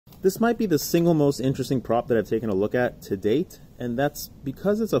This might be the single most interesting prop that I've taken a look at to date, and that's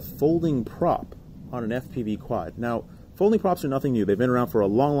because it's a folding prop on an FPV quad. Now, folding props are nothing new. They've been around for a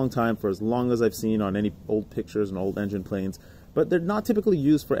long, long time, for as long as I've seen on any old pictures and old engine planes, but they're not typically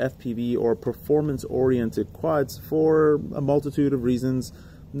used for FPV or performance-oriented quads for a multitude of reasons.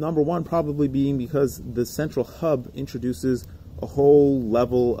 Number one probably being because the central hub introduces a whole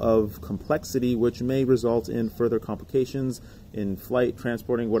level of complexity which may result in further complications in flight,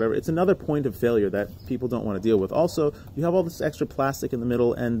 transporting, whatever. It's another point of failure that people don't want to deal with. Also, you have all this extra plastic in the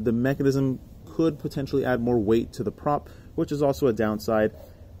middle, and the mechanism could potentially add more weight to the prop, which is also a downside,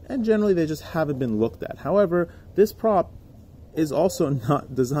 and generally they just haven't been looked at. However, this prop is also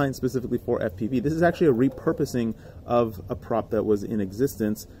not designed specifically for FPV. This is actually a repurposing of a prop that was in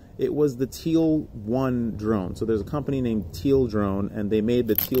existence. It was the Teal 1 drone. So there's a company named Teal Drone, and they made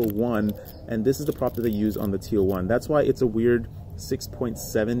the Teal 1, and this is the prop that they use on the Teal 1. That's why it's a weird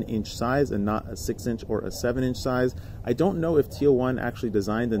 6.7-inch size and not a 6-inch or a 7-inch size. I don't know if Teal 1 actually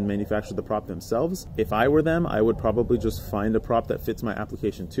designed and manufactured the prop themselves. If I were them, I would probably just find a prop that fits my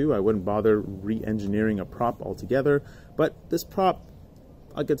application too. I wouldn't bother re-engineering a prop altogether. But this prop,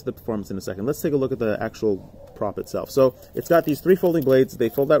 I'll get to the performance in a second. Let's take a look at the actual prop itself. So it's got these 3 folding blades. They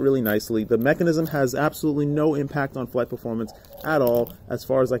fold out really nicely. The mechanism has absolutely no impact on flight performance at all, as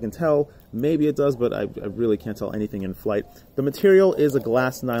far as I can tell. Maybe it does, but I really can't tell anything in flight. The material is a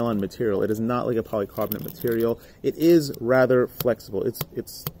glass nylon material. It is not like a polycarbonate material. It is rather flexible.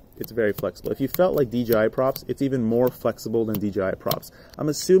 It's very flexible. If you felt like DJI props, it's even more flexible than DJI props. I'm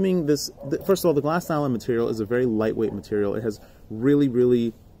assuming this, first of all, the glass nylon material is a very lightweight material. It has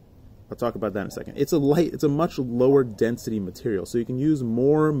really, I'll talk about that in a second. It's a much lower density material, so you can use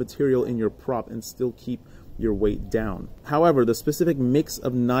more material in your prop and still keep your weight down. However, the specific mix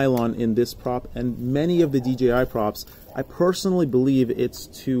of nylon in this prop and many of the DJI props, I personally believe it's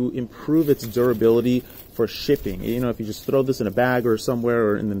to improve its durability for shipping. You know, if you just throw this in a bag or somewhere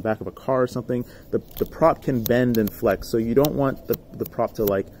or in the back of a car or something, the prop can bend and flex, so you don't want the prop to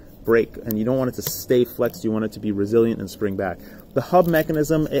like break, and you don't want it to stay flexed. You want it to be resilient and spring back. The hub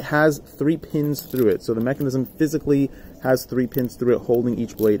mechanism, it has 3 pins through it, so the mechanism physically has 3 pins through it holding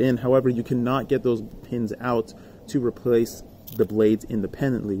each blade in. However, you cannot get those pins out to replace the blades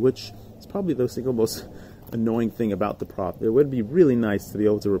independently, which is probably the single most annoying thing about the prop. It would be really nice to be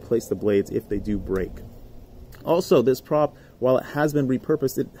able to replace the blades if they do break. Also, this prop, while it has been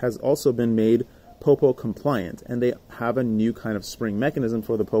repurposed, it has also been made Popo compliant, and they have a new kind of spring mechanism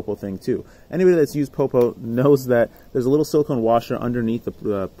for the Popo thing too. Anybody that's used Popo knows that there's a little silicone washer underneath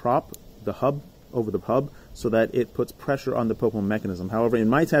the prop, the hub, over the hub, so that it puts pressure on the Popo mechanism. However, in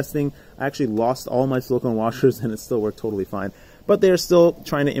my testing, I actually lost all my silicone washers and it still worked totally fine. But they're still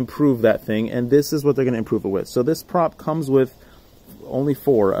trying to improve that thing, and this is what they're going to improve it with. So this prop comes with only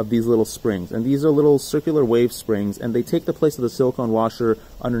 4 of these little springs, and these are little circular wave springs, and they take the place of the silicone washer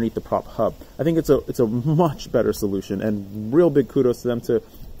underneath the prop hub. I think it's a much better solution, and real big kudos to them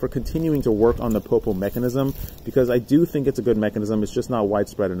for continuing to work on the Popo mechanism, because I do think it's a good mechanism. It's just not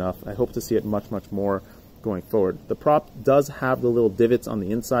widespread enough. I hope to see it much more going forward. The prop does have the little divots on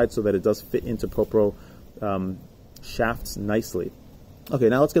the inside so that it does fit into Popo shafts nicely. Okay,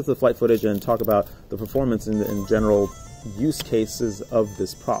 now let's get to the flight footage and talk about the performance in general use cases of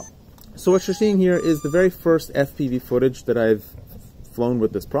this prop. So what you're seeing here is the very first FPV footage that I've flown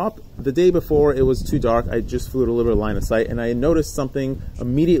with this prop. The day before, it was too dark. I just flew at a little line of sight, and I noticed something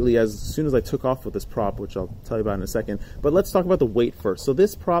immediately as soon as I took off with this prop, which I'll tell you about in a second. But let's talk about the weight first. So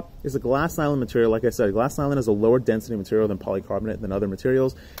this prop is a glass nylon material. Like I said, glass nylon is a lower density material than polycarbonate than other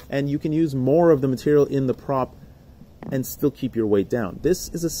materials, and you can use more of the material in the prop and still keep your weight down. This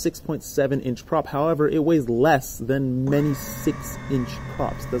is a 6.7-inch prop. However, it weighs less than many 6-inch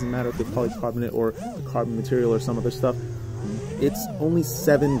props. Doesn't matter if it's polycarbonate or a carbon material or some other stuff. It's only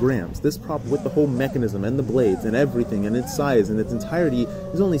 7 grams. This prop with the whole mechanism and the blades and everything and its size and its entirety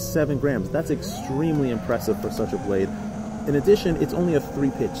is only 7 grams. That's extremely impressive for such a blade. In addition, it's only a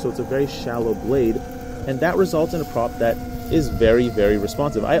 3-pitch, so it's a very shallow blade, and that results in a prop that is very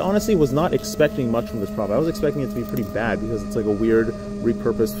responsive. I honestly was not expecting much from this prop. I was expecting it to be pretty bad because it's like a weird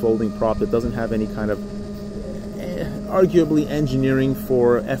repurposed folding prop that doesn't have any kind of arguably engineering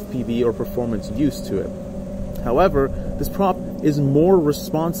for FPV or performance use to it. However, this prop is more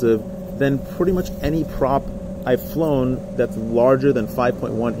responsive than pretty much any prop I've flown that's larger than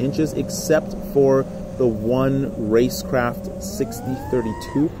 5.1 inches, except for the one Racecraft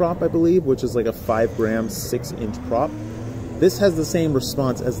 6032 prop, I believe, which is like a 5 gram 6-inch prop. This has the same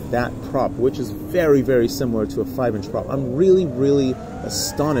response as that prop, which is very, very similar to a 5-inch prop. I'm really, really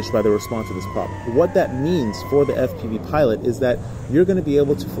astonished by the response of this prop. What that means for the FPV pilot is that you're going to be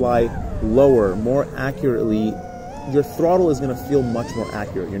able to fly lower, more accurately. Your throttle is going to feel much more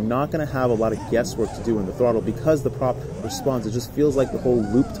accurate. You're not going to have a lot of guesswork to do in the throttle because the prop responds. It just feels like the whole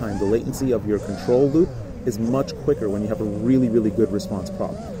loop time, the latency of your control loop is much quicker when you have a really, really good response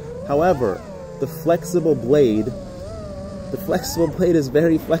prop. However, the flexible blade is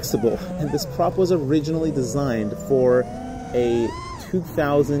very flexible, and this prop was originally designed for a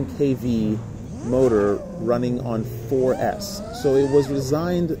 2000 kV motor running on 4S. So it was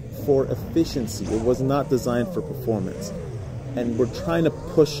designed for efficiency. It was not designed for performance. And we're trying to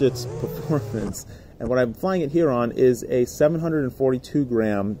push its performance. And what I'm flying it here on is a 742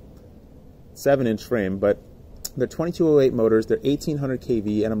 gram 7-inch frame, but they're 2208 motors, they're 1800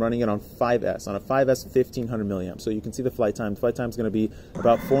 kV, and I'm running it on 5S, on a 5S 1500 milliamps. So you can see the flight time. The flight time is going to be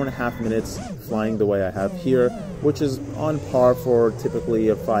about 4.5 minutes flying the way I have here, which is on par for typically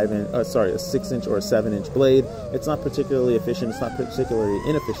a 6-inch or a 7-inch blade. It's not particularly efficient, it's not particularly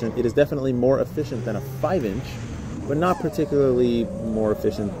inefficient. It is definitely more efficient than a 5-inch, but not particularly more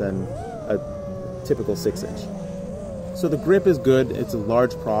efficient than a typical 6-inch. So the grip is good. It's a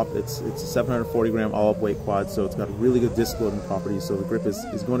large prop. It's a 740 gram all-up weight quad, so it's got really good disc loading properties, so the grip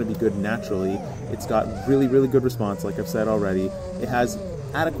is going to be good naturally. It's got really, really good response, like I've said already. It has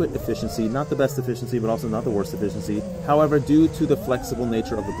adequate efficiency, not the best efficiency, but also not the worst efficiency. However, due to the flexible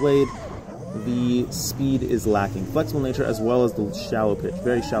nature of the blade, the speed is lacking. Flexible nature as well as the shallow pitch,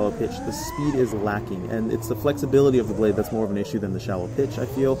 very shallow pitch. The speed is lacking, and it's the flexibility of the blade that's more of an issue than the shallow pitch, I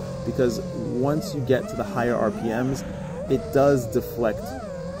feel, because once you get to the higher RPMs, it does deflect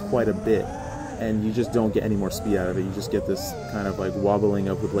quite a bit, and you just don't get any more speed out of it. You just get this kind of like wobbling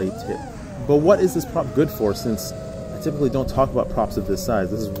of the blade tip. But what is this prop good for, since I typically don't talk about props of this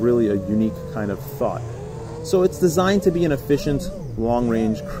size? This is really a unique kind of thought. So it's designed to be an efficient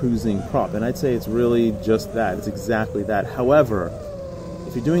long-range cruising prop, and I'd say it's really just that. It's exactly that. However,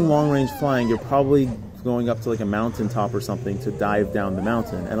 if you're doing long-range flying, you're probably going up to like a mountaintop or something to dive down the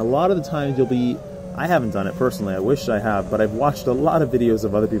mountain, and a lot of the times you'll be, I haven't done it personally, I wish I have, but I've watched a lot of videos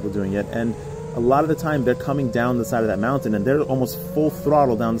of other people doing it, and a lot of the time they're coming down the side of that mountain, and they're almost full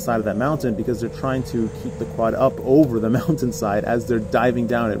throttle down the side of that mountain because they're trying to keep the quad up over the mountainside as they're diving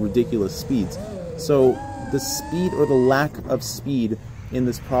down at ridiculous speeds. So the speed or the lack of speed in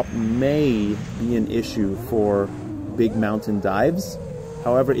this prop may be an issue for big mountain dives.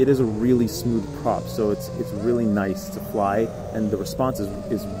 However, it is a really smooth prop, so it's really nice to fly, and the response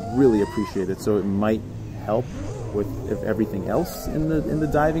is really appreciated. So it might help with everything else in the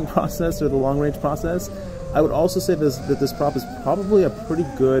diving process or the long range process. I would also say that this prop is probably a pretty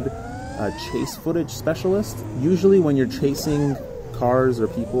good chase footage specialist. Usually, when you're chasing cars or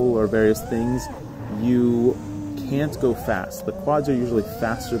people or various things, you can't go fast. The quads are usually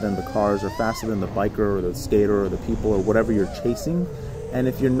faster than the cars, or faster than the biker or the skater or the people or whatever you're chasing. And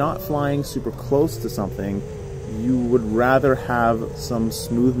if you're not flying super close to something, you would rather have some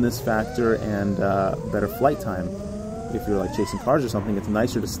smoothness factor and better flight time. If you're like chasing cars or something, it's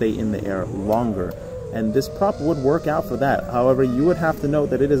nicer to stay in the air longer. And this prop would work out for that. However, you would have to note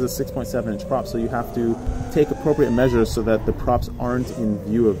that it is a 6.7-inch prop, so you have to take appropriate measures so that the props aren't in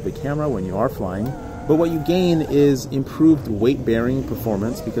view of the camera when you are flying. But what you gain is improved weight-bearing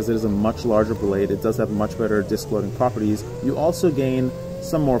performance because it is a much larger blade. It does have much better disc loading properties. You also gain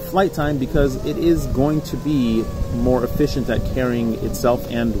some more flight time because it is going to be more efficient at carrying itself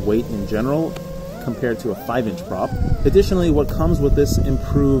and weight in general compared to a 5-inch prop. Additionally, what comes with this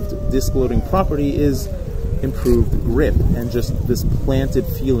improved disc loading property is improved grip and just this planted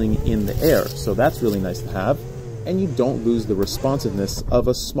feeling in the air. So that's really nice to have. And you don't lose the responsiveness of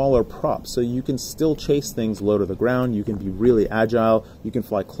a smaller prop. So you can still chase things low to the ground, you can be really agile, you can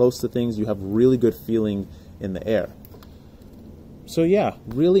fly close to things, you have really good feeling in the air. So yeah,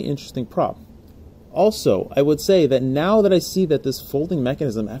 really interesting prop. Also, I would say that now that I see that this folding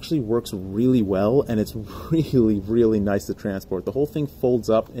mechanism actually works really well, and it's really, really nice to transport. The whole thing folds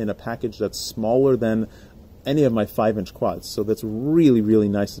up in a package that's smaller than any of my 5-inch quads, so that's really, really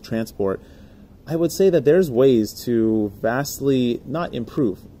nice to transport. I would say that there's ways to vastly, not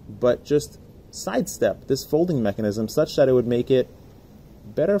improve, but just sidestep this folding mechanism such that it would make it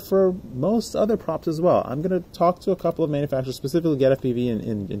better for most other props as well. I'm going to talk to a couple of manufacturers, specifically Get FPV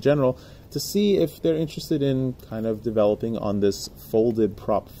in general, to see if they're interested in kind of developing on this folded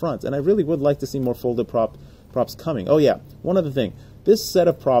prop front. And I really would like to see more folded props coming. Oh yeah, one other thing. this set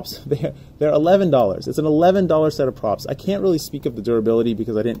of props, they're $11. It's an $11 set of props. I can't really speak of the durability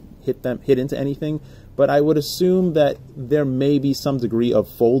because I didn't hit into anything, but I would assume that there may be some degree of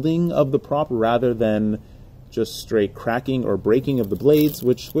folding of the prop rather than just straight cracking or breaking of the blades,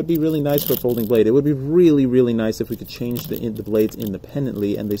 which would be really nice for a folding blade. It would be really, really nice if we could change the blades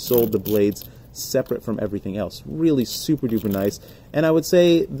independently and they sold the blades separate from everything else. Really super duper nice. And I would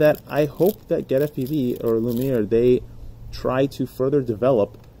say that I hope that Get FPV or Lumenier, they try to further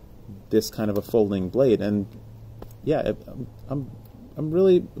develop this kind of a folding blade. And yeah, I'm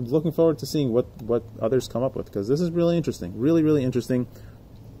really looking forward to seeing what others come up with, because this is really interesting. Really, really interesting.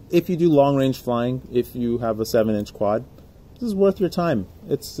 If you do long-range flying, if you have a 7-inch quad, this is worth your time.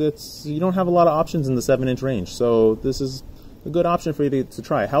 You don't have a lot of options in the 7-inch range, so this is a good option for you to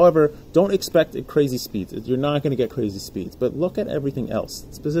try. However, don't expect crazy speeds. You're not going to get crazy speeds, but look at everything else,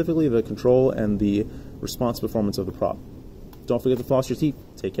 specifically the control and the response performance of the prop. Don't forget to floss your teeth.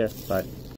 Take care. Bye.